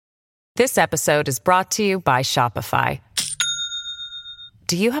This episode is brought to you by Shopify.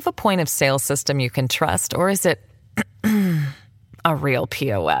 Do you have a point of sale system you can trust, or is it a real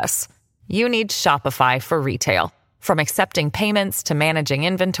POS? You need Shopify for retail. From accepting payments to managing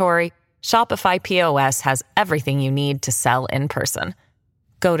inventory, Shopify POS has everything you need to sell in person.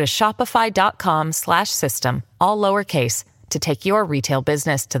 Go to shopify.com/system, all lowercase, to take your retail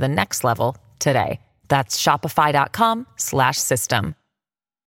business to the next level today. That's shopify.com/system.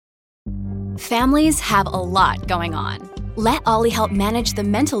 Families have a lot going on. Let Ollie help manage the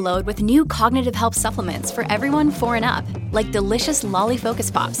mental load with new cognitive help supplements for everyone 4 and up, like delicious Lolly Focus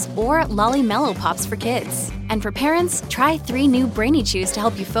Pops or Lolly Mellow Pops for kids. And for parents, try 3 new Brainy Chews to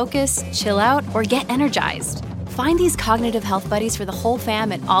help you focus, chill out, or get energized. Find these cognitive health buddies for the whole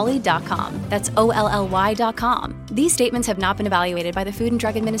fam at ollie.com. That's OLLY.com. These statements have not been evaluated by the Food and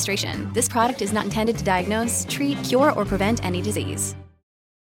Drug Administration. This product is not intended to diagnose, treat, cure, or prevent any disease.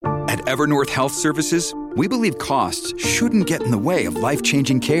 At Evernorth Health Services, we believe costs shouldn't get in the way of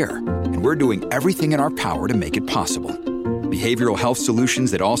life-changing care, and we're doing everything in our power to make it possible. Behavioral health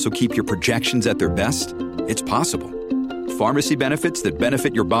solutions that also keep your projections at their best? It's possible. Pharmacy benefits that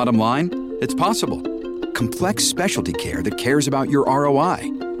benefit your bottom line? It's possible. Complex specialty care that cares about your ROI?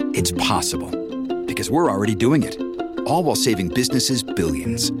 It's possible. Because we're already doing it. All while saving businesses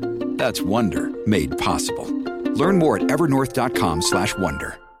billions. That's Wonder made possible. Learn more at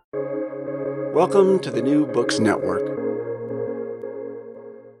evernorth.com/wonder. Welcome to the New Books Network.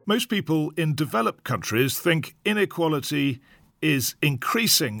 Most people in developed countries think inequality is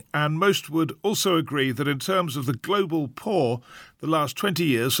increasing, and most would also agree that in terms of the global poor, the last 20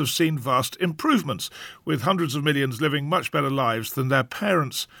 years have seen vast improvements, with hundreds of millions living much better lives than their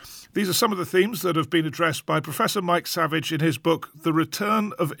parents. These are some of the themes that have been addressed by Professor Mike Savage in his book, The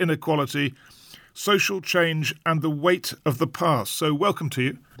Return of Inequality, Social Change and the Weight of the Past. So welcome to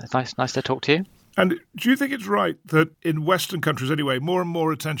you. Nice to talk to you. And do you think it's right that in Western countries anyway, more and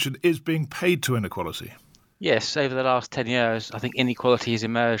more attention is being paid to inequality? Yes, over the last 10 years, I think inequality has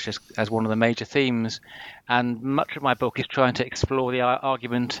emerged as one of the major themes. And much of my book is trying to explore the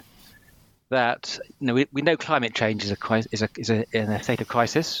argument that we know climate change is in a state of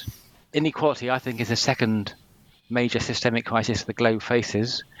crisis. Inequality, I think, is the second major systemic crisis the globe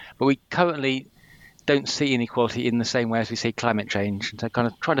faces. But we currently don't see inequality in the same way as we see climate change. And so kind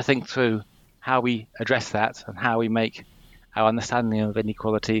of trying to think through how we address that and how we make our understanding of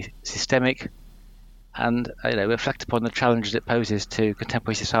inequality systemic and reflect upon the challenges it poses to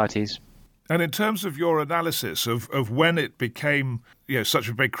contemporary societies. And in terms of your analysis of when it became such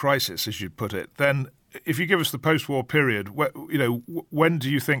a big crisis, as you put it, then if you give us the post-war period, when do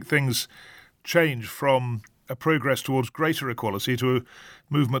you think things change from a progress towards greater equality to a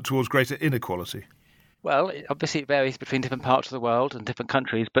movement towards greater inequality? Well, obviously it varies between different parts of the world and different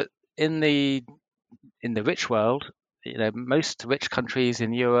countries, but in the rich world, most rich countries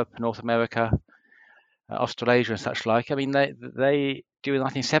in Europe, North America, Australasia and such like, I mean, they during the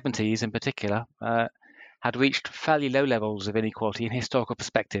 1970s in particular, had reached fairly low levels of inequality in historical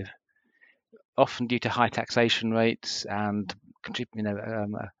perspective, often due to high taxation rates and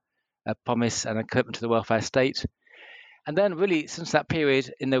a promise and a commitment to the welfare state. And then really since that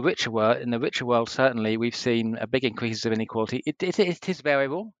period in the richer world certainly, we've seen a big increases of inequality. It is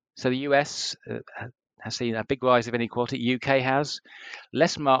variable. So the US has seen a big rise of inequality. UK has,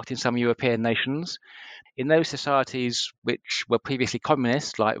 less marked in some European nations. In those societies which were previously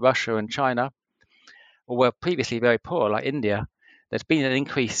communist, like Russia and China, or were previously very poor, like India, there's been an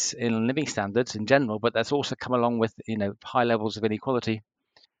increase in living standards in general, but that's also come along with high levels of inequality.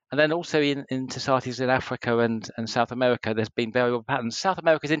 And then also in societies in Africa and South America, there's been variable patterns. South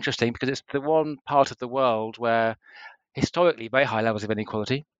America is interesting because it's the one part of the world where historically very high levels of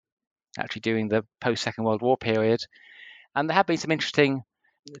inequality, actually during the post-Second World War period. And there have been some interesting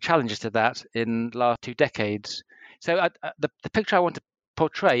challenges to that in the last 2 decades. So the picture I want to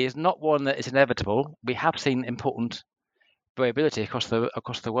portray is not one that is inevitable. We have seen important variability across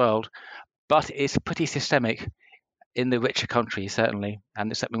the world, but it's pretty systemic in the richer countries, certainly, and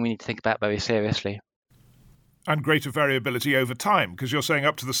it's something we need to think about very seriously. And greater variability over time, because you're saying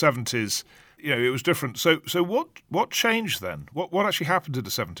up to the 70s, it was different. So what changed then? What actually happened in the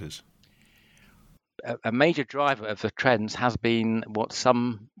 70s? A major driver of the trends has been what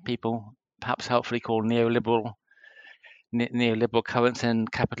some people perhaps helpfully call neoliberal currents in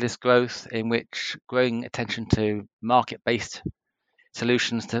capitalist growth, in which growing attention to market-based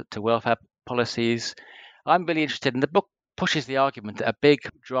solutions to welfare policies. I'm really interested, and the book pushes the argument that a big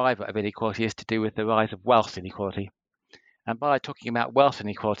driver of inequality is to do with the rise of wealth inequality. And by talking about wealth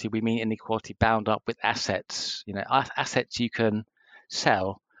inequality, we mean inequality bound up with assets, assets you can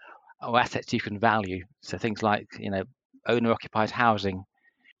sell or assets you can value. So things like, owner-occupied housing,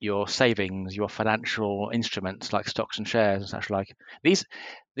 your savings, your financial instruments like stocks and shares and such like.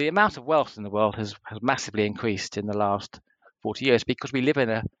 The amount of wealth in the world has massively increased in the last 40 years because we live in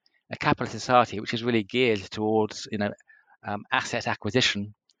a capitalist society which is really geared towards asset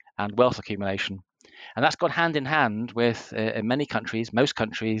acquisition and wealth accumulation. And that's gone hand in hand with, in many countries, most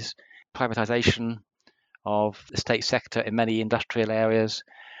countries, privatization of the state sector in many industrial areas,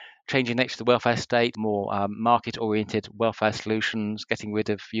 changing nature of the welfare state, more market-oriented welfare solutions, getting rid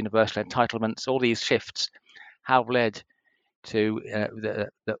of universal entitlements. All these shifts have led to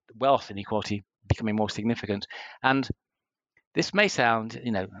the wealth inequality becoming more significant. And this may sound,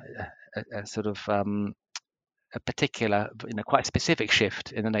 a sort of a particular, quite specific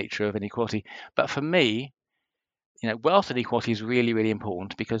shift in the nature of inequality. But for me, wealth inequality is really, really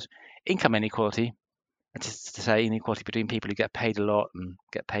important because income inequality, that is to say inequality between people who get paid a lot and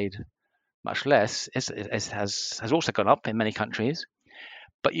get paid much less, has also gone up in many countries.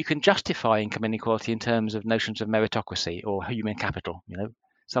 But you can justify income inequality in terms of notions of meritocracy or human capital.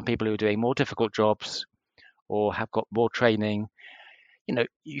 Some people who are doing more difficult jobs or have got more training,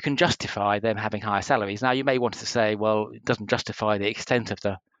 you can justify them having higher salaries. Now, you may want to say, well, it doesn't justify the extent of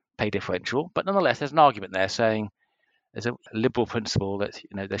the pay differential, but nonetheless, there's an argument there saying there's a liberal principle that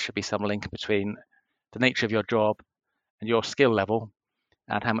there should be some link between the nature of your job and your skill level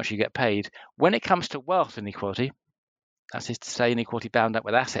and how much you get paid. When it comes to wealth inequality, that is to say inequality bound up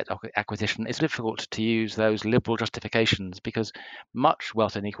with asset acquisition, it's difficult to use those liberal justifications because much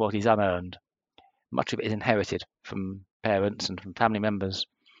wealth inequality is unearned. Much of it is inherited from parents and from family members.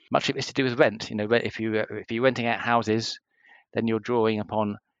 Much of it is to do with rent. If you're renting out houses, then you're drawing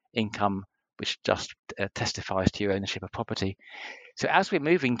upon income which just testifies to your ownership of property. So as we're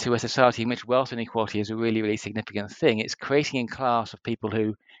moving to a society in which wealth inequality is a really, really significant thing, it's creating a class of people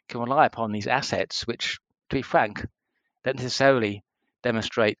who can rely upon these assets, which, to be frank, don't necessarily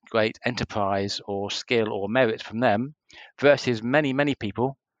demonstrate great enterprise or skill or merit from them, versus many, many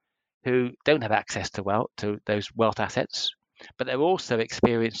people who don't have access to those wealth assets, but they're also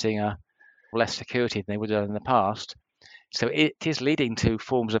experiencing a less security than they would have in the past. So it is leading to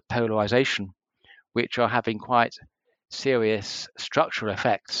forms of polarization, which are having quite serious structural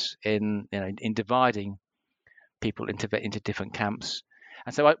effects in dividing people into different camps.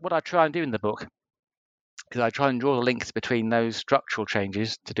 And so what I try and do in the book is I try and draw the links between those structural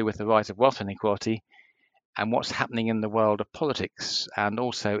changes to do with the rise of wealth inequality and what's happening in the world of politics and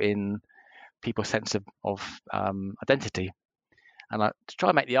also in people's sense of identity. And I try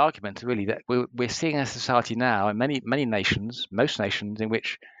and make the argument really that we're seeing a society now in many nations, most nations, in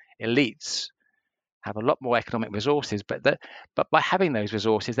which elites have a lot more economic resources, but by having those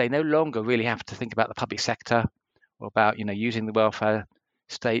resources, they no longer really have to think about the public sector or about using the welfare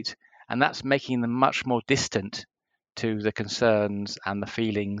state, and that's making them much more distant to the concerns and the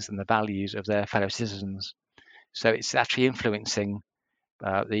feelings and the values of their fellow citizens. So it's actually influencing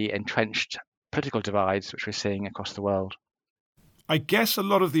the entrenched political divides which we're seeing across the world. I guess a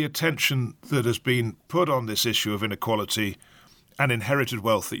lot of the attention that has been put on this issue of inequality and inherited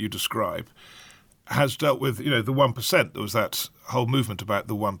wealth that you describe has dealt with, the 1%. There was that whole movement about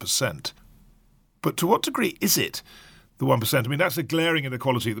the 1%. But to what degree is it the 1%? I mean, that's a glaring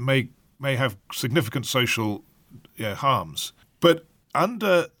inequality that may have significant social harms. But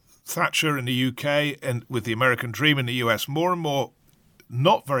under Thatcher in the UK and with the American dream in the US, more and more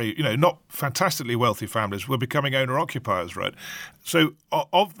not fantastically wealthy families were becoming owner-occupiers, right? So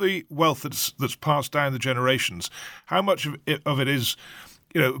of the wealth that's passed down the generations, how much of it is,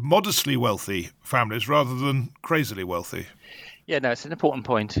 modestly wealthy families rather than crazily wealthy? Yeah, no, it's an important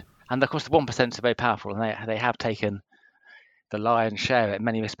point. And of course, the 1% are very powerful, and they have taken the lion's share in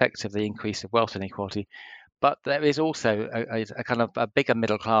many respects of the increase of wealth inequality. But there is also a kind of a bigger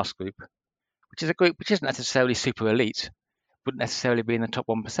middle class group, which is a group which isn't necessarily super elite, wouldn't necessarily be in the top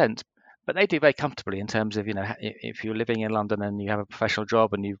 1%, but they do very comfortably in terms of, if you're living in London and you have a professional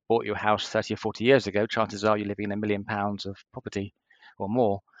job and you've bought your house 30 or 40 years ago, chances are you're living in £1 million of property or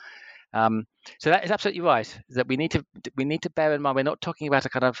more. So that is absolutely right, that we need to bear in mind we're not talking about a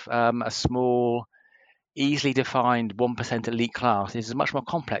kind of a small, easily defined 1% elite class. It's much more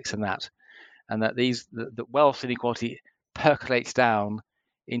complex than that, and that the wealth inequality percolates down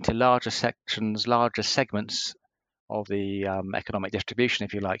into larger sections, larger segments of the economic distribution,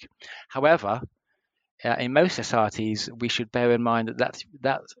 if you like. However, in most societies, we should bear in mind that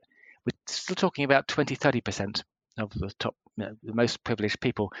we're still talking about 20-30% of the top, the most privileged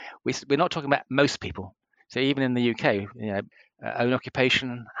people. We're not talking about most people. So even in the UK, own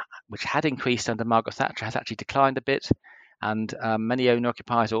occupation, which had increased under Margaret Thatcher, has actually declined a bit, And many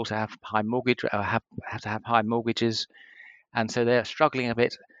owner-occupiers also have high mortgage, have to have high mortgages, and so they're struggling a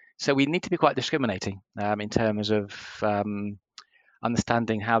bit. So we need to be quite discriminating in terms of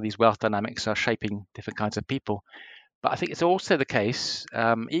understanding how these wealth dynamics are shaping different kinds of people. But I think it's also the case,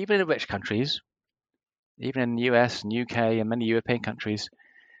 even in rich countries, even in the US and UK and many European countries,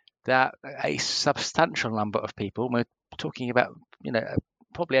 that a substantial number of people, we're talking about,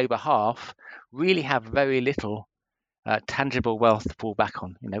 probably over half, really have very little tangible wealth to fall back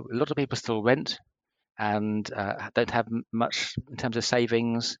on. A lot of people still rent and don't have much in terms of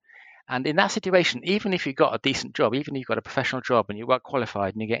savings. And in that situation, even if you've got a decent job, even if you've got a professional job and you're well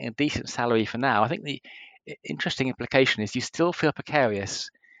qualified and you're getting a decent salary for now, I think the interesting implication is you still feel precarious.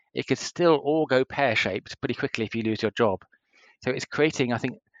 It could still all go pear-shaped pretty quickly if you lose your job. So it's creating, I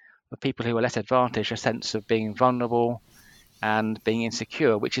think, for people who are less advantaged, a sense of being vulnerable and being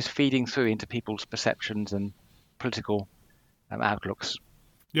insecure, which is feeding through into people's perceptions and political outlooks.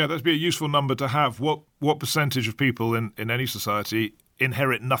 Yeah, that'd be a useful number to have. What percentage of people in any society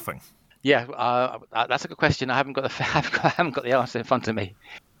inherit nothing? Yeah, that's a good question. I haven't got the answer in front of me.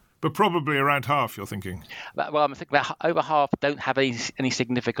 But probably around half, you're thinking? Well, I'm thinking about over half don't have any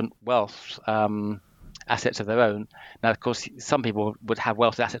significant wealth assets of their own. Now, of course, some people would have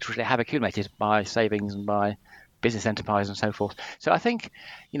wealth assets which they have accumulated by savings and by business enterprise and so forth. So I think,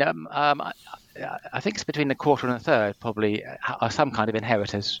 I think it's between a quarter and a third probably are some kind of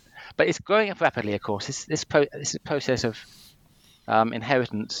inheritors. But it's growing up rapidly, of course. This process of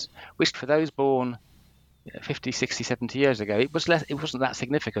inheritance, which for those born 50, 60, 70 years ago, it wasn't that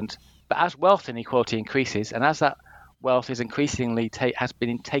significant. But as wealth inequality increases, and as that wealth is increasingly has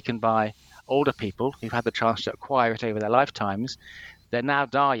been taken by older people who've had the chance to acquire it over their lifetimes, they're now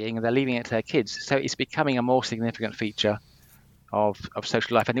dying and they're leaving it to their kids. So it's becoming a more significant feature of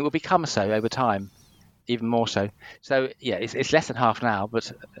social life, and it will become so over time, even more so. So yeah, it's less than half now,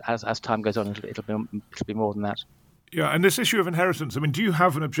 but as time goes on, it'll be more than that. Yeah, and this issue of inheritance, do you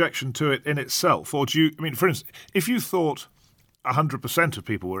have an objection to it in itself? Or do you, for instance, if you thought 100% of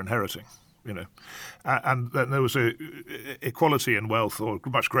people were inheriting, and then there was a equality in wealth, or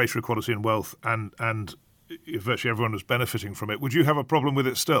much greater equality in wealth, and virtually everyone was benefiting from it, would you have a problem with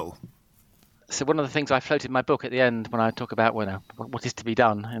it still? So one of the things I float in my book at the end when I talk about what is to be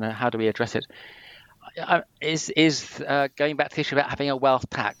done, how do we address it, is going back to the issue about having a wealth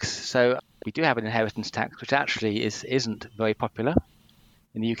tax. So we do have an inheritance tax, which actually isn't very popular.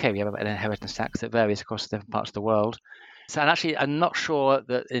 In the UK, we have an inheritance tax that varies across different parts of the world. So, and actually, I'm not sure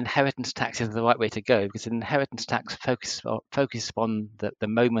that inheritance tax is the right way to go, because inheritance tax focuses on the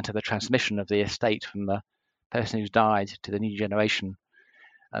moment of the transmission of the estate from the person who's died to the new generation,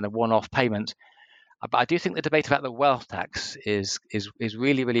 and a one-off payment. But I do think the debate about the wealth tax is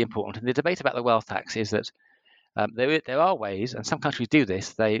really, really important. And the debate about the wealth tax is that there are ways, and some countries do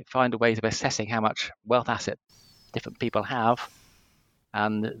this, they find ways of assessing how much wealth asset different people have,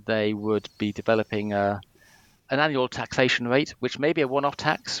 and they would be developing an annual taxation rate, which may be a one-off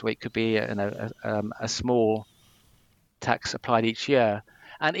tax, or it could be a small tax applied each year.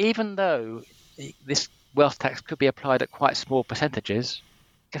 And even though this wealth tax could be applied at quite small percentages,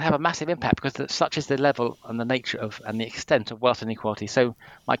 it can have a massive impact, because such is the level and the nature of and the extent of wealth inequality. So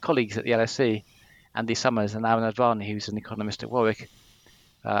my colleagues at the LSE, Andy Summers and Aaron Advani, who's an economist at Warwick,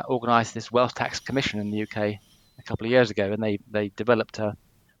 organised this wealth tax commission in the UK a couple of years ago, and they developed a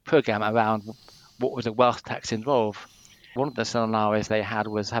programme around what would a wealth tax involve. One of the scenarios they had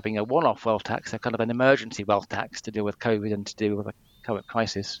was having a one-off wealth tax, a kind of an emergency wealth tax to deal with COVID and to deal with the current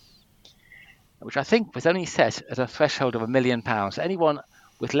crisis, which I think was only set at a threshold of £1 million. So anyone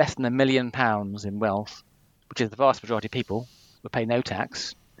with less than £1 million in wealth, which is the vast majority of people, would pay no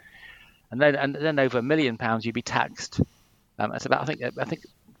tax. And then over £1 million, you'd be taxed. It's about I think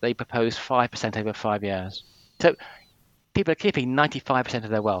they proposed 5% over 5 years. So people are keeping 95% of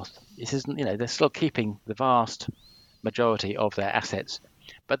their wealth. This isn't, they're still keeping the vast majority of their assets.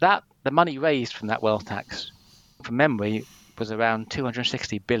 But the money raised from that wealth tax, from memory, was around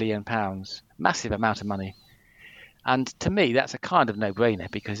 £260 billion, massive amount of money. And to me, that's a kind of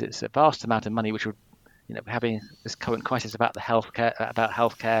no-brainer, because it's a vast amount of money which would, having this current crisis about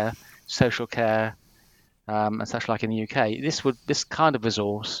healthcare, social care, and such like in the UK, this kind of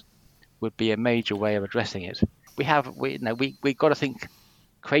resource would be a major way of addressing it. We've got to think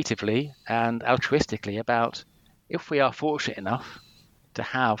creatively and altruistically about, if we are fortunate enough to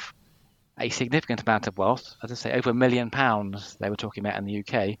have a significant amount of wealth, as I say, over £1 million they were talking about in the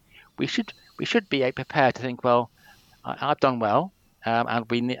UK, we should be prepared to think, well, I've done well, and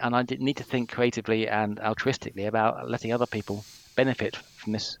I need to think creatively and altruistically about letting other people benefit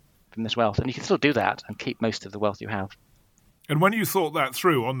from this wealth. And you can still do that and keep most of the wealth you have. And when you thought that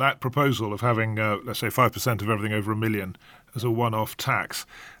through on that proposal of having, let's say, 5% of everything over $1 million as a one-off tax,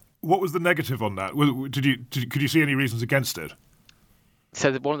 what was the negative on that? Could you see any reasons against it?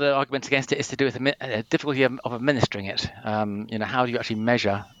 So one of the arguments against it is to do with the difficulty of administering it. How do you actually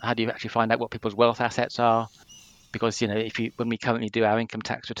measure? How do you actually find out what people's wealth assets are? Because when we currently do our income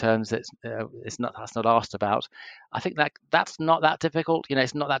tax returns, that's not asked about. I think that's not that difficult.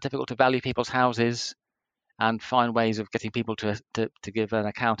 It's not that difficult to value people's houses and find ways of getting people to give an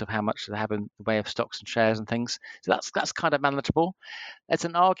account of how much they have in the way of stocks and shares and things. So that's kind of manageable. It's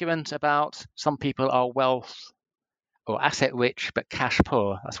an argument about some people are wealth or asset rich but cash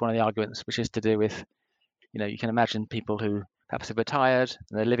poor. That's one of the arguments, which is to do with, you can imagine people who perhaps have retired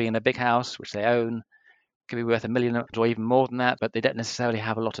and they're living in a big house which they own, could be worth $1 million or even more than that, but they don't necessarily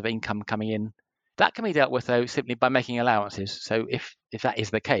have a lot of income coming in. That can be dealt with though simply by making allowances. So if that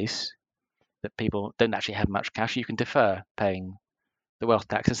is the case, that people don't actually have much cash, you can defer paying the wealth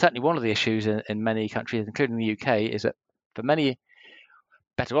tax. And certainly one of the issues in many countries, including the UK, is that for many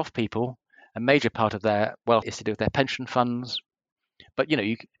better off people, a major part of their wealth is to do with their pension funds. But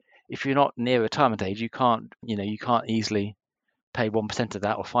if you're not near retirement age, you can't easily pay 1% of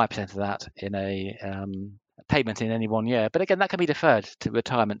that or 5% of that in a payment in any 1 year. But again, that can be deferred to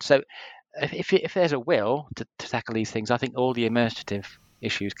retirement. So if there's a will to tackle these things, I think all the administrative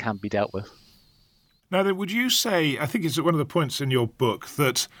issues can be dealt with. Now, then, would you say, I think it's one of the points in your book,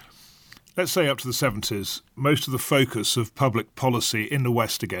 that, let's say up to the 70s, most of the focus of public policy in the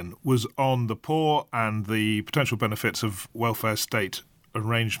West again was on the poor and the potential benefits of welfare state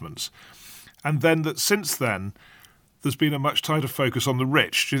arrangements. And then that since then, there's been a much tighter focus on the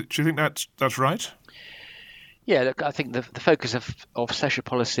rich. Do you think that's right? Yeah, look, I think the focus of social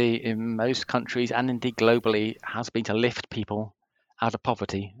policy in most countries and indeed globally has been to lift people out of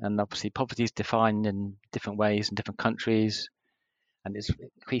poverty. And obviously poverty is defined in different ways in different countries, and it's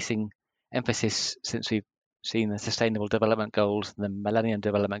increasing emphasis since we've seen the Sustainable Development Goals, the Millennium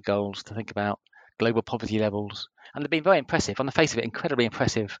Development Goals, to think about global poverty levels. And they've been very impressive, on the face of it, incredibly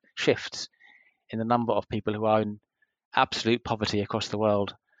impressive shifts in the number of people who are in absolute poverty across the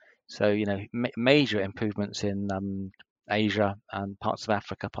world. So, major improvements in Asia and parts of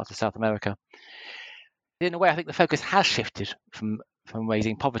Africa, parts of South America. In a way, I think the focus has shifted from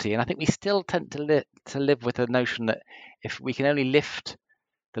raising poverty. And I think we still tend to live with the notion that if we can only lift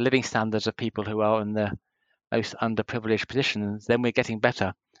the living standards of people who are in the most underprivileged positions, then we're getting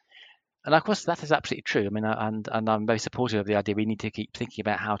better. And of course, that is absolutely true. I mean, and I'm very supportive of the idea we need to keep thinking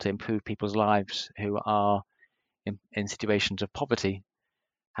about how to improve people's lives who are in situations of poverty,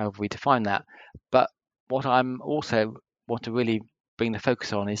 however we define that. But what I'm also want to really bring the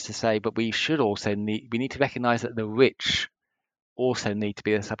focus on is to say, but we need to recognize that the rich also need to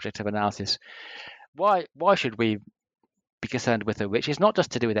be the subject of analysis. Why should we be concerned with the rich? It's not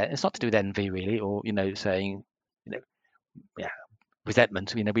just to do with that. It's not to do with envy, really, or saying,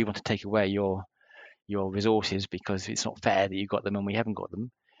 resentment. We want to take away your resources because it's not fair that you got them and we haven't got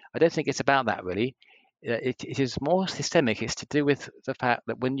them. I don't think it's about that, really. It is more systemic. It's to do with the fact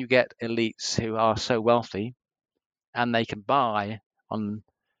that when you get elites who are so wealthy and they can buy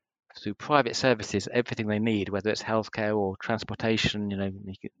through private services everything they need, whether it's healthcare or transportation,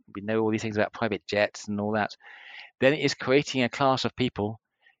 we know all these things about private jets and all that, then it is creating a class of people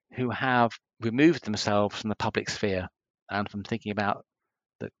who have removed themselves from the public sphere and from thinking about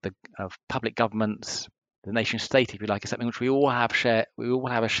of public governments, the nation state, if you like, is something which we all have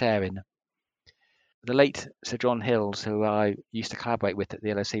a share in. The late Sir John Hills, who I used to collaborate with at the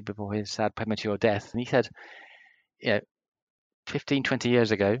LSE before his sad premature death, and he said, 15, 20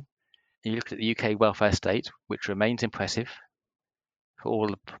 years ago, you looked at the UK welfare state, which remains impressive for all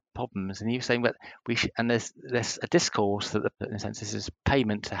the problems, and he was saying that there's a discourse that in a sense this is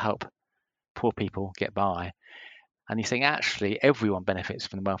payment to help poor people get by, and he's saying actually everyone benefits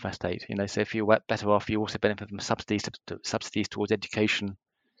from the welfare state. So if you're better off, you also benefit from subsidies towards education.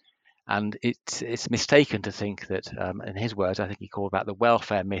 And it's mistaken to think that, in his words, I think he called about the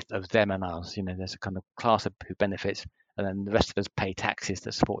welfare myth of them and us. There's a kind of class who benefits, and then the rest of us pay taxes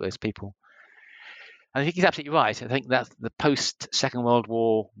to support those people. And I think he's absolutely right. I think that the post-Second World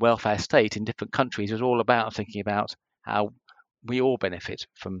War welfare state in different countries was all about thinking about how we all benefit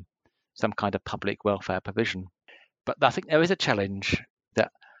from some kind of public welfare provision. But I think there is a challenge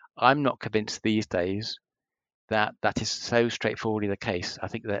that I'm not convinced these days that is so straightforwardly the case. I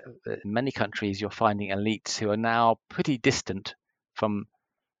think that in many countries you're finding elites who are now pretty distant from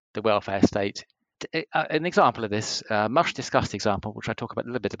the welfare state. An example of this, much discussed example, which I talk about a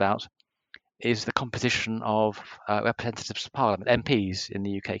little bit about, is the composition of representatives of parliament, MPs in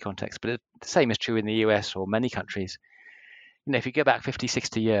the UK context. But the same is true in the US or many countries. if you go back 50,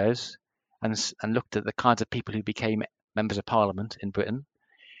 60 years and looked at the kinds of people who became members of Parliament in Britain,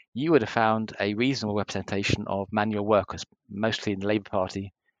 you would have found a reasonable representation of manual workers, mostly in the Labour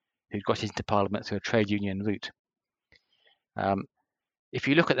Party, who got into Parliament through a trade union route. If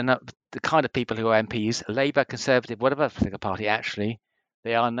you look at the kind of people who are MPs, Labour, Conservative, whatever political party, actually,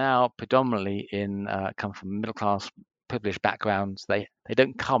 they are now predominantly come from middle-class, privileged backgrounds. They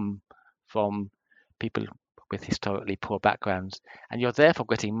don't come from people with historically poor backgrounds. And you're therefore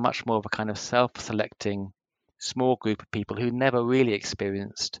getting much more of a kind of self-selecting small group of people who never really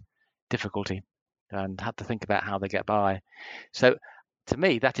experienced difficulty and had to think about how they get by. So to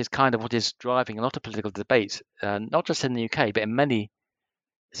me, that is kind of what is driving a lot of political debates, not just in the UK, but in many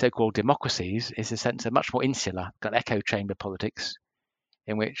so-called democracies, is a sense of much more insular, kind of echo chamber politics,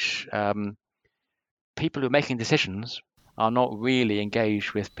 in which people who are making decisions are not really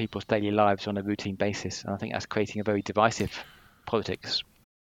engaged with people's daily lives on a routine basis. And I think that's creating a very divisive politics.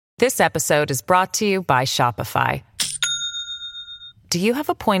 This episode is brought to you by Shopify. Do you have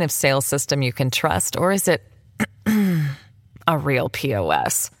a point of sale system you can trust, or is it a real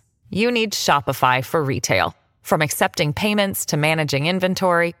POS? You need Shopify for retail. From accepting payments to managing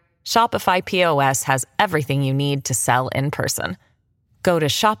inventory, Shopify POS has everything you need to sell in person. Go to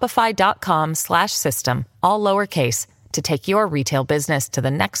shopify.com/system, all lowercase, to take your retail business to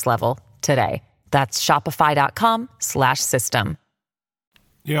the next level today. That's shopify.com/system.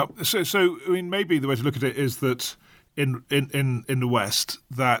 Yeah, so I mean, maybe the way to look at it is that in the West,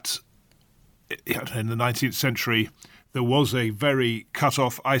 that in the 19th century, there was a very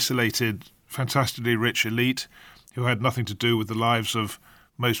cut-off, isolated, fantastically rich elite who had nothing to do with the lives of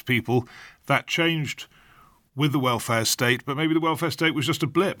most people. That changed with the welfare state, but maybe the welfare state was just a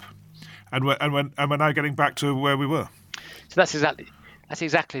blip, and we're now getting back to where we were. So that's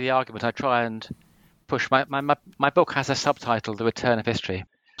exactly the argument I try and push. My book has a subtitle, The Return of History.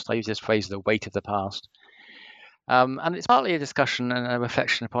 So I use this phrase, the weight of the past. And it's partly a discussion and a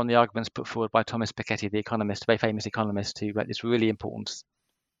reflection upon the arguments put forward by Thomas Piketty, the economist, a very famous economist, who wrote this really important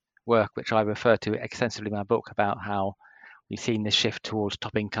work, which I refer to extensively in my book, about how we've seen this shift towards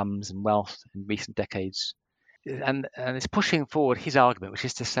top incomes and wealth in recent decades. And it's pushing forward his argument, which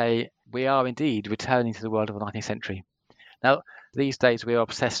is to say we are indeed returning to the world of the 19th century. Now, these days we are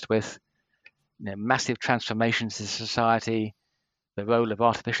obsessed with massive transformations in society, the role of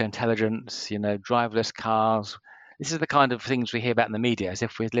artificial intelligence, driverless cars. This is the kind of things we hear about in the media, as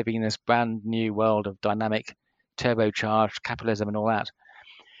if we're living in this brand new world of dynamic, turbocharged capitalism and all that.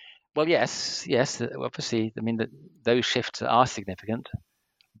 Well, yes, obviously, I mean, those shifts are significant.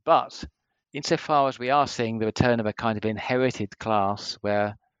 But insofar as we are seeing the return of a kind of inherited class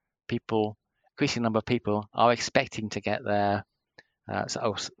where increasing number of people are expecting to get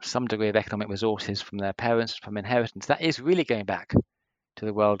some degree of economic resources from their parents, from inheritance, that is really going back to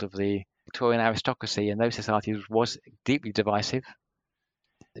the world of the Victorian aristocracy, and those societies was deeply divisive,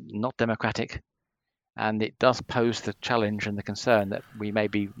 not democratic, and it does pose the challenge and the concern that we may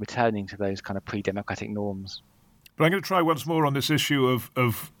be returning to those kind of pre-democratic norms. But I'm going to try once more on this issue of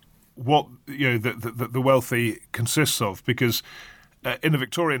what the wealthy consists of, because in the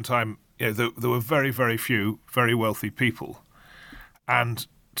Victorian time, there were very, very few very wealthy people. And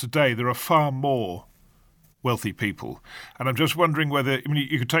today there are far more wealthy people. And I'm just wondering whether,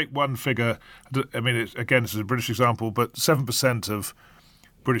 you could take one figure, again, this is a British example, but 7% of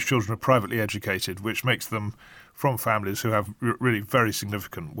British children are privately educated, which makes them from families who have really very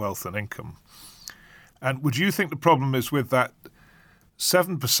significant wealth and income. And would you think the problem is with that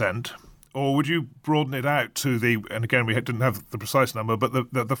 7%, or would you broaden it out to and again, we didn't have the precise number, but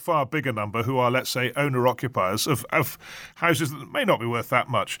the far bigger number who are, let's say, owner-occupiers of houses that may not be worth that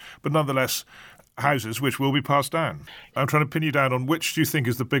much, but nonetheless houses which will be passed down? I'm trying to pin you down on which do you think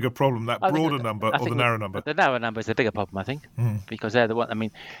is the bigger problem, that broader number or the narrow number? The narrow number is the bigger problem, I think, because they're the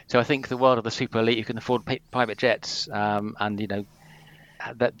one. So I think the world of the super elite who can afford private jets, and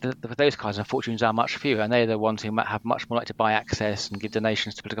those kinds of fortunes are much fewer, and they're the ones who have much more like to buy access and give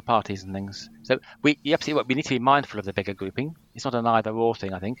donations to political parties and things. So we need to be mindful of the bigger grouping. It's not an either-or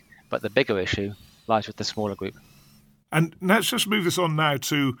thing, I think, but the bigger issue lies with the smaller group. And let's just move this on now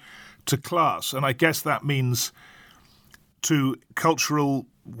to class, and I guess that means to cultural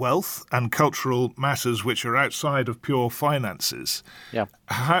wealth and cultural matters which are outside of pure finances. Yeah.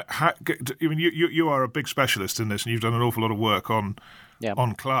 You are a big specialist in this, and you've done an awful lot of work on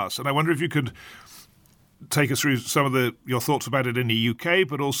class. And I wonder if you could take us through some of your thoughts about it in the UK,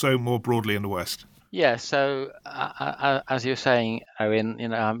 but also more broadly in the West. Yeah. So as you were saying,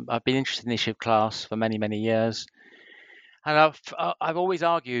 Owen, I've been interested in the issue of class for many, many years. And I've always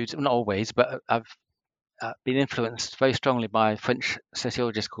argued, not always, but I've been influenced very strongly by a French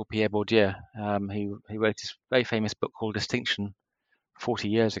sociologist called Pierre Bourdieu, who wrote this very famous book called Distinction 40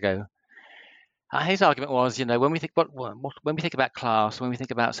 years ago. His argument was, when we think about class, when we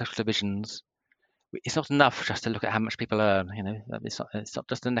think about social divisions, it's not enough just to look at how much people earn. It's not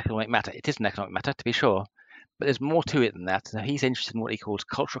just an economic matter. It is an economic matter, to be sure, but there's more to it than that. So he's interested in what he calls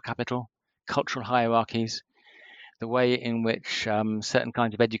cultural capital, cultural hierarchies, the way in which certain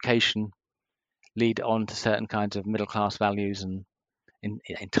kinds of education lead on to certain kinds of middle class values and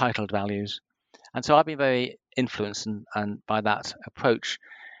entitled values. And so I've been very influenced and by that approach.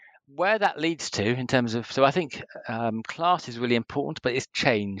 Where that leads to in terms of, so I think class is really important, but it's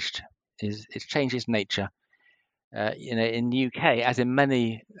changed. It's changed its nature. In the UK, as in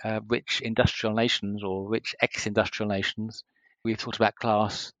many rich industrial nations or rich ex-industrial nations, we've talked about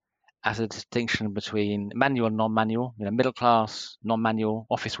class as a distinction between manual and non-manual, middle class, non-manual,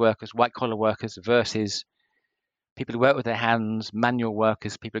 office workers, white-collar workers versus people who work with their hands, manual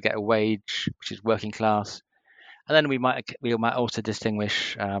workers, people who get a wage, which is working class. And then we might also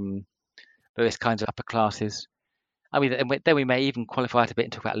distinguish various kinds of upper classes. Then we may even qualify it a bit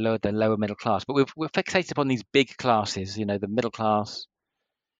and talk about the lower middle class. But we're fixated upon these big classes, the middle class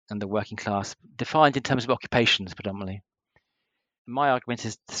and the working class, defined in terms of occupations predominantly. My argument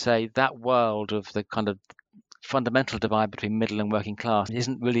is to say that world of the kind of fundamental divide between middle and working class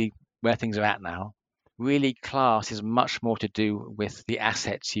isn't really where things are at now. Really, class is much more to do with the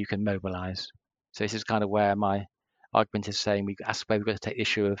assets you can mobilize. So this is kind of where my argument is saying that's where we've got to take the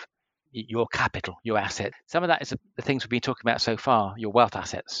issue of your capital, your asset. Some of that is the things we've been talking about so far, your wealth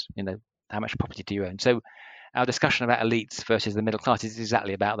assets, how much property do you own? So our discussion about elites versus the middle class is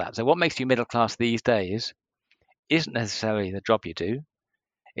exactly about that. So what makes you middle class these days isn't necessarily the job you do.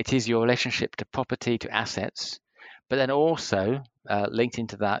 It is your relationship to property, to assets, but then also linked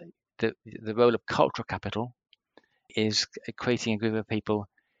into that, the role of cultural capital is creating a group of people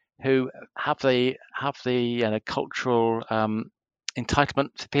who have the cultural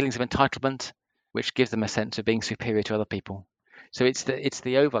entitlement, feelings of entitlement, which gives them a sense of being superior to other people. So it's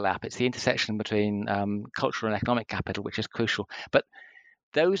the overlap, it's the intersection between cultural and economic capital, which is crucial. But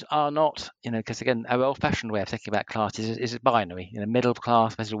those are not, because again, our old-fashioned way of thinking about class is binary. Middle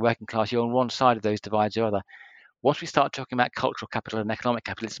class versus working class, you're on one side of those divides or other. Once we start talking about cultural capital and economic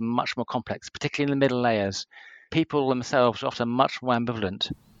capital, it's much more complex, particularly in the middle layers. People themselves are often much more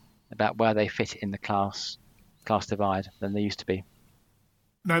ambivalent about where they fit in the class divide than they used to be.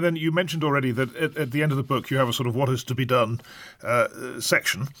 Now then, you mentioned already that at the end of the book you have a sort of what is to be done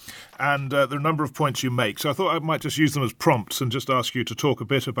section, and there are a number of points you make. So I thought I might just use them as prompts and just ask you to talk a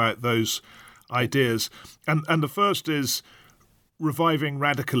bit about those ideas. And the first is reviving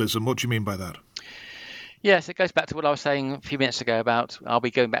radicalism. What do you mean by that? Yes, it goes back to what I was saying a few minutes ago about, are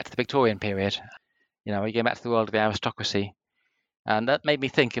we going back to the Victorian period? Are we going back to the world of the aristocracy? And that made me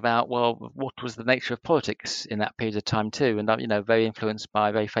think about, well, what was the nature of politics in that period of time too? And, very influenced by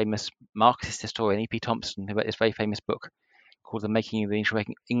a very famous Marxist historian, E.P. Thompson, who wrote this very famous book called The Making of the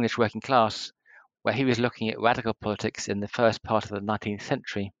English Working Class, where he was looking at radical politics in the first part of the 19th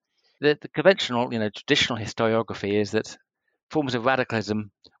century. The conventional, traditional historiography is that forms of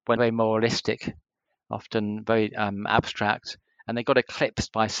radicalism were very moralistic, often very abstract, and they got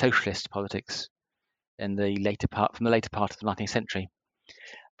eclipsed by socialist politics from the later part of the 19th century.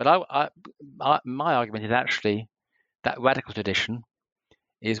 But my argument is actually that radical tradition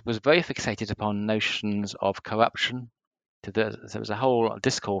was very fixated upon notions of corruption. There was a whole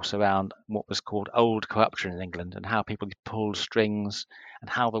discourse around what was called old corruption in England, and how people pulled strings, and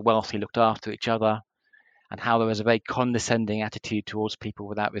how the wealthy looked after each other, and how there was a very condescending attitude towards people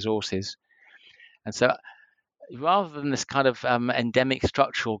without resources. And so rather than this kind of endemic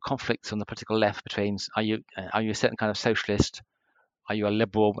structural conflicts on the political left between are you a certain kind of socialist, are you a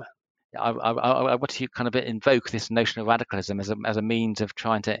liberal, I want to kind of invoke this notion of radicalism as a means of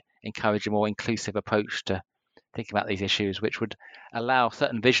trying to encourage a more inclusive approach to thinking about these issues, which would allow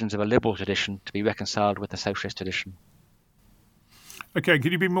certain visions of a liberal tradition to be reconciled with the socialist tradition. Okay,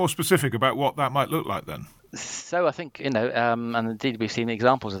 could you be more specific about what that might look like then? So I think, and indeed we've seen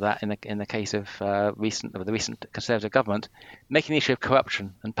examples of that in the case of the recent Conservative government, making the issue of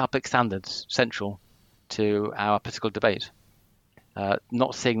corruption and public standards central to our political debate.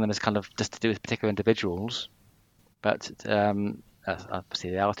 Not seeing them as kind of just to do with particular individuals, but obviously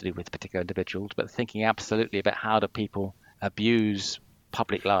they are to do with particular individuals, but thinking absolutely about how do people abuse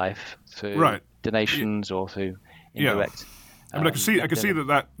public life through donations or through indirect. Yeah. I mean, I can see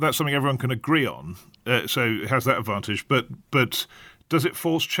that's something everyone can agree on, so it has that advantage. But does it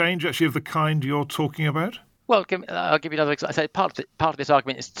force change actually of the kind you're talking about? Well, I'll give you another example. I say part of this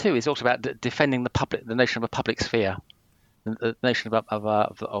argument is also about defending the notion of a public sphere, the notion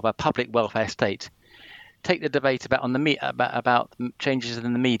of a public welfare state. Take the debate about changes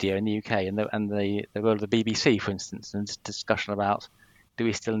in the media in the UK and the role of the BBC, for instance, and discussion about, do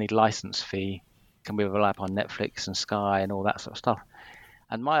we still need a licence fee? Can we rely upon Netflix and Sky and all that sort of stuff?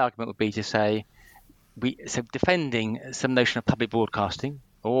 And my argument would be to say, defending some notion of public broadcasting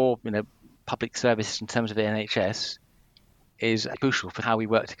or public services in terms of the NHS is crucial for how we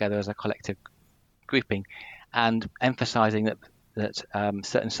work together as a collective grouping, and emphasising that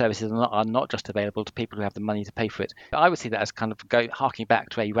certain services are not just available to people who have the money to pay for it. I would see that as kind of harking back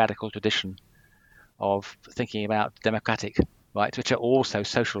to a radical tradition of thinking about democratic rights, which are also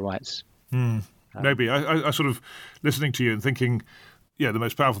social rights. Maybe I sort of listening to you and thinking, the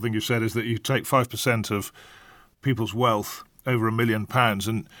most powerful thing you've said is that you take 5% of people's wealth over £1 million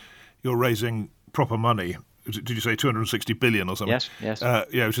and you're raising proper money. Did you say 260 billion or something? Yes.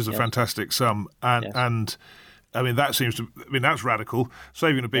 Which is a fantastic sum. And I mean, that's radical.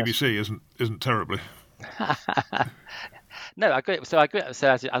 Saving the BBC isn't terribly. No, I agree. So as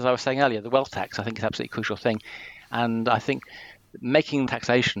I was saying earlier, the wealth tax I think is an absolutely crucial thing, and I think making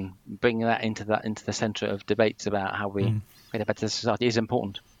taxation, bringing that into the centre of debates about how we create a better society is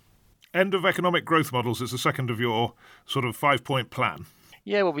important. End of economic growth models is the second of your sort of 5-point plan.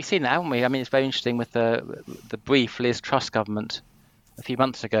 Yeah, well, we've seen that, haven't we? I mean, it's very interesting with the brief Liz Truss government a few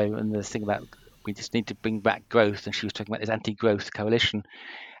months ago, and this thing about we just need to bring back growth, and she was talking about this anti-growth coalition.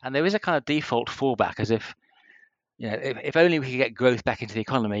 And there is a kind of default fallback, as if, if only we could get growth back into the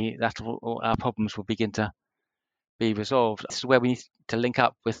economy, all our problems will begin to be resolved. This is where we need to link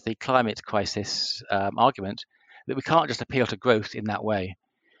up with the climate crisis argument, that we can't just appeal to growth in that way.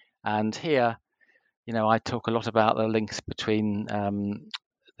 And here, I talk a lot about the links between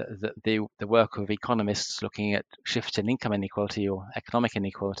the work of economists looking at shifts in income inequality or economic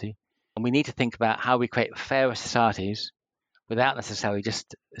inequality. And we need to think about how we create fairer societies without necessarily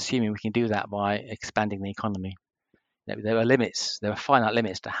just assuming we can do that by expanding the economy. There are finite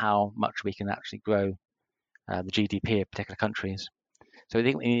limits to how much we can actually grow the GDP of particular countries. So I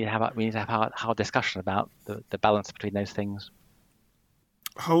think we need to have a hard discussion about the balance between those things.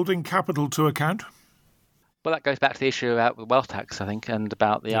 Holding capital to account? Well, that goes back to the issue about the wealth tax, I think, and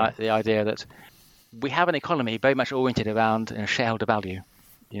about the idea that we have an economy very much oriented around shareholder value,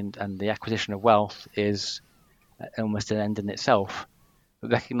 and the acquisition of wealth is almost an end in itself.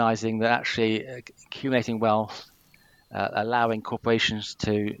 But recognising that actually accumulating wealth, allowing corporations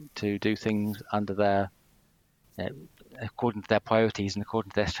to do things under their according to their priorities and according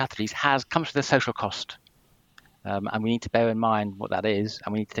to their strategies comes with a social cost, and we need to bear in mind what that is,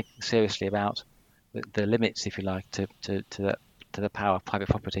 and we need to think seriously about the limits, if you like, to the power of private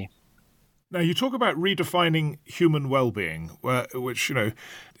property. Now, you talk about redefining human well-being, which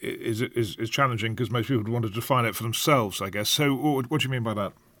is challenging because most people would want to define it for themselves, I guess. So, what do you mean by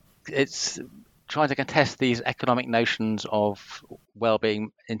that? It's trying to contest these economic notions of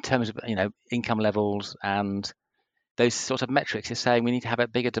well-being in terms of income levels and those sort of metrics. Is saying we need to have a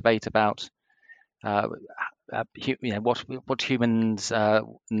bigger debate about what humans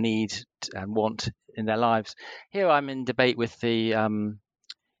need and want in their lives. Here, I'm in debate with the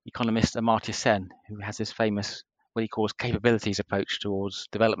economist Amartya Sen, who has this famous, what he calls capabilities approach towards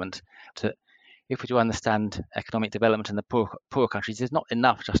development. If we do understand economic development in the poor countries, it's not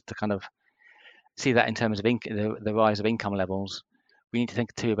enough just to kind of see that in terms of the rise of income levels. We need to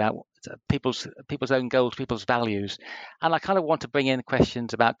think too about people's own goals, people's values. And I kind of want to bring in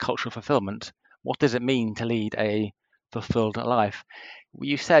questions about cultural fulfillment. What does it mean to lead a fulfilled life?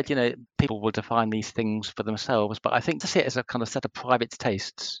 You said, people will define these things for themselves, but I think to see it as a kind of set of private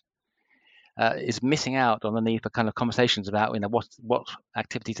tastes is missing out on the need for kind of conversations about, what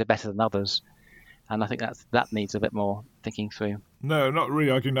activities are better than others. And I think that needs a bit more thinking through. No, not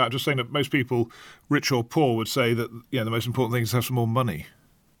really arguing that. I'm just saying that most people, rich or poor, would say that the most important thing is to have some more money.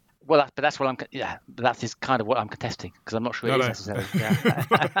 Well, that is kind of what I'm contesting, because I'm not sure it is necessary. Yeah.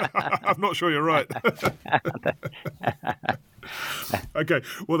 I'm not sure you're right. Okay,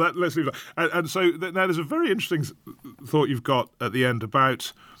 well, let's leave that. And so now there's a very interesting thought you've got at the end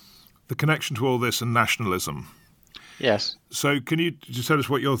about the connection to all this and nationalism. Yes. So can you just tell us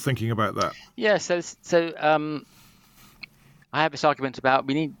what you're thinking about that? Yeah, so I have this argument about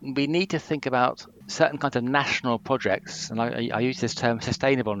we need to think about certain kinds of national projects, and I use this term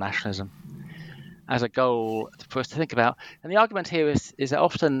sustainable nationalism as a goal for us to think about. And the argument here is that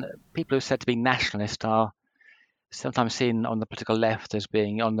often people who are said to be nationalist are sometimes seen on the political left as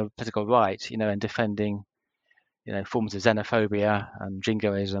being on the political right, and defending, forms of xenophobia and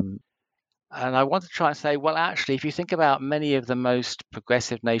jingoism. And I want to try and say, well, actually, if you think about many of the most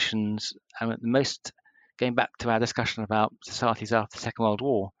progressive nations, and going back to our discussion about societies after the Second World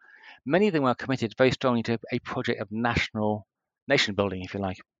War, many of them were committed very strongly to a project of nation building, if you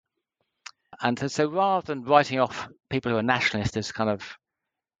like. And so rather than writing off people who are nationalists as kind of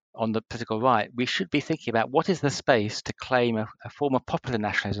on the political right, we should be thinking about what is the space to claim a form of popular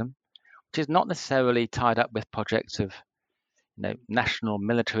nationalism, which is not necessarily tied up with projects of national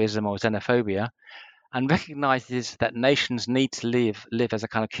militarism or xenophobia, and recognizes that nations need to live as a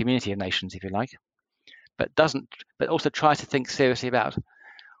kind of community of nations, if you like, but also tries to think seriously about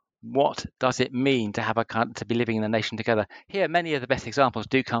what does it mean to to be living in a nation together. Here, many of the best examples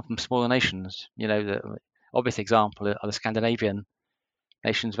do come from smaller nations. The obvious example are the Scandinavian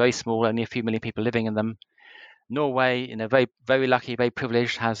nations, very small, only a few million people living in them. Norway, very, very lucky, very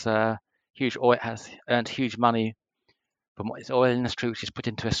privileged, has earned huge money from its oil industry, which is put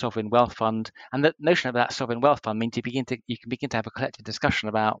into a sovereign wealth fund. And the notion of that sovereign wealth fund means you can begin to have a collective discussion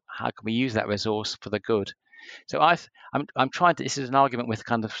about how can we use that resource for the good. So I'm trying to. This is an argument with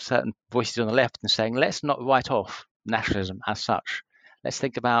kind of certain voices on the left and saying, let's not write off nationalism as such. Let's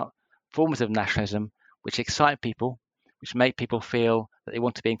think about forms of nationalism which excite people, which make people feel that they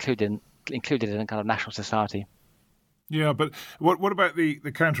want to be included in a kind of national society. Yeah, but what about the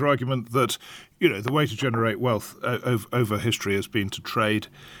counter argument that the way to generate wealth over history has been to trade?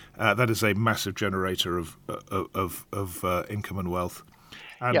 That is a massive generator of income and wealth.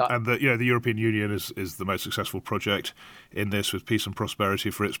 And that the European Union is the most successful project in this, with peace and prosperity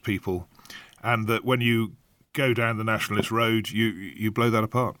for its people, and that when you go down the nationalist road, you blow that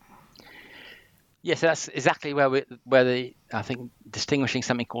apart. Yes, that's exactly where I think distinguishing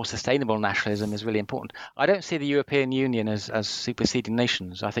something called sustainable nationalism is really important. I don't see the European Union as superseding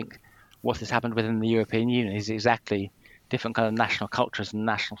nations. I think what has happened within the European Union is exactly different kind of national cultures and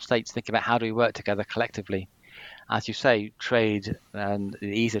national states thinking about how do we work together collectively. As you say, trade and the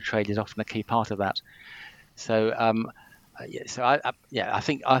ease of trade is often a key part of that. So, I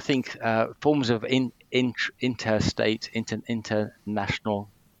think forms of interstate, international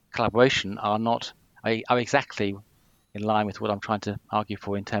collaboration are exactly in line with what I'm trying to argue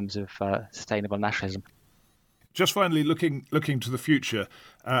for in terms of sustainable nationalism. Just finally, looking to the future,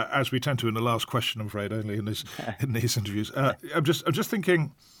 as we tend to in the last question, I'm afraid, only in these interviews. I'm just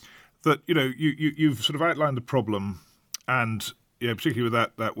thinking that you've sort of outlined the problem, and particularly with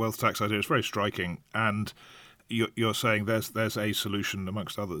that wealth tax idea, it's very striking. And you're saying there's a solution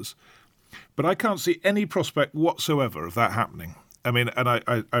amongst others, but I can't see any prospect whatsoever of that happening. I mean, and I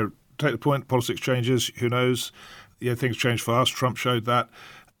take the point, politics changes, who knows? Things change fast, Trump showed that.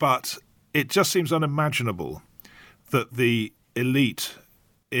 But it just seems unimaginable that the elite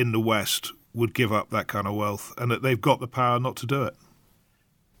in the West would give up that kind of wealth, and that they've got the power not to do it.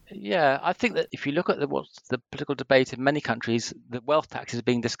 Yeah, I think that if you look at what's the political debate in many countries, the wealth tax is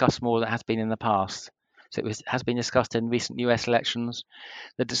being discussed more than it has been in the past. So it has been discussed in recent US elections.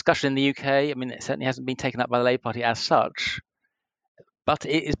 The discussion in the UK, I mean, it certainly hasn't been taken up by the Labour Party as such, but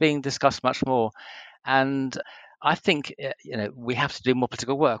it is being discussed much more. And I think we have to do more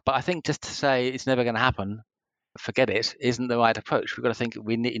political work. But I think just to say it's never going to happen, forget it, isn't the right approach. We've got to think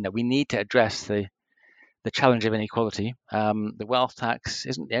we need to address the challenge of inequality. The wealth tax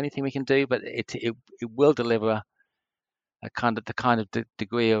isn't the only thing we can do, but it will deliver the kind of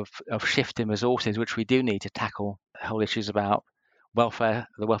degree of shift in resources which we do need to tackle the whole issues about welfare,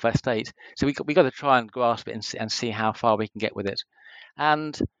 the welfare state. So we got to try and grasp it and see how far we can get with it.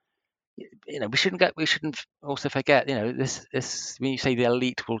 And we shouldn't also forget this when you say the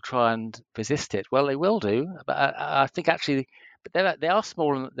elite will try and resist it. Well, they will do, but I think actually, but they are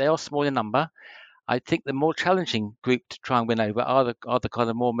small in number. I think the more challenging group to try and win over are the kind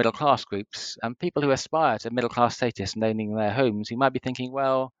of more middle class groups and people who aspire to middle class status and owning their homes. Who might be thinking,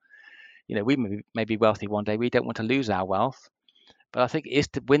 well, we may be wealthy one day. We don't want to lose our wealth. But I think it is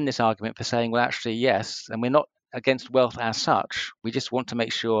to win this argument for saying, well, actually, yes, and we're not against wealth as such. We just want to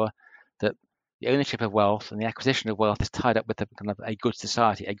make sure that the ownership of wealth and the acquisition of wealth is tied up with a kind of a good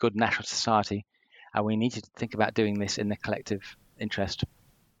society, a good national society, and we need to think about doing this in the collective interest.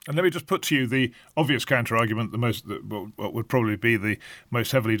 And let me just put to you the obvious counter-argument, what would probably be the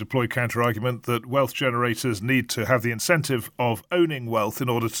most heavily deployed counter-argument, that wealth generators need to have the incentive of owning wealth in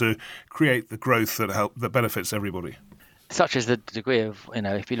order to create the growth that benefits everybody. Such is the degree of,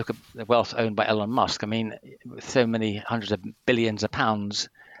 if you look at the wealth owned by Elon Musk, I mean, with so many hundreds of billions of pounds,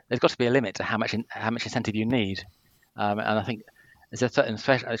 there's got to be a limit to how much incentive you need. And I think there's a certain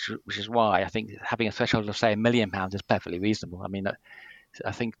threshold, which is why I think having a threshold of, say, £1 million is perfectly reasonable. I mean,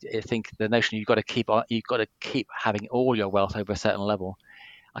 I think the notion you've got to keep having all your wealth over a certain level.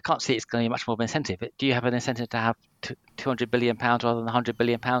 I can't see it's going to be much more of an incentive. Do you have an incentive to have £200 billion rather than £100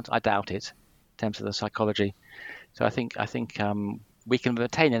 billion? I doubt it, in terms of the psychology. So I think we can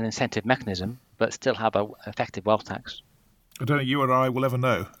retain an incentive mechanism, but still have an effective wealth tax. I don't think you or I will ever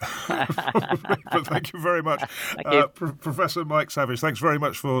know. But thank you very much. Thank you. Professor Mike Savage, thanks very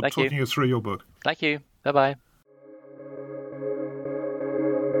much for talking us through your book. Thank you. Bye-bye.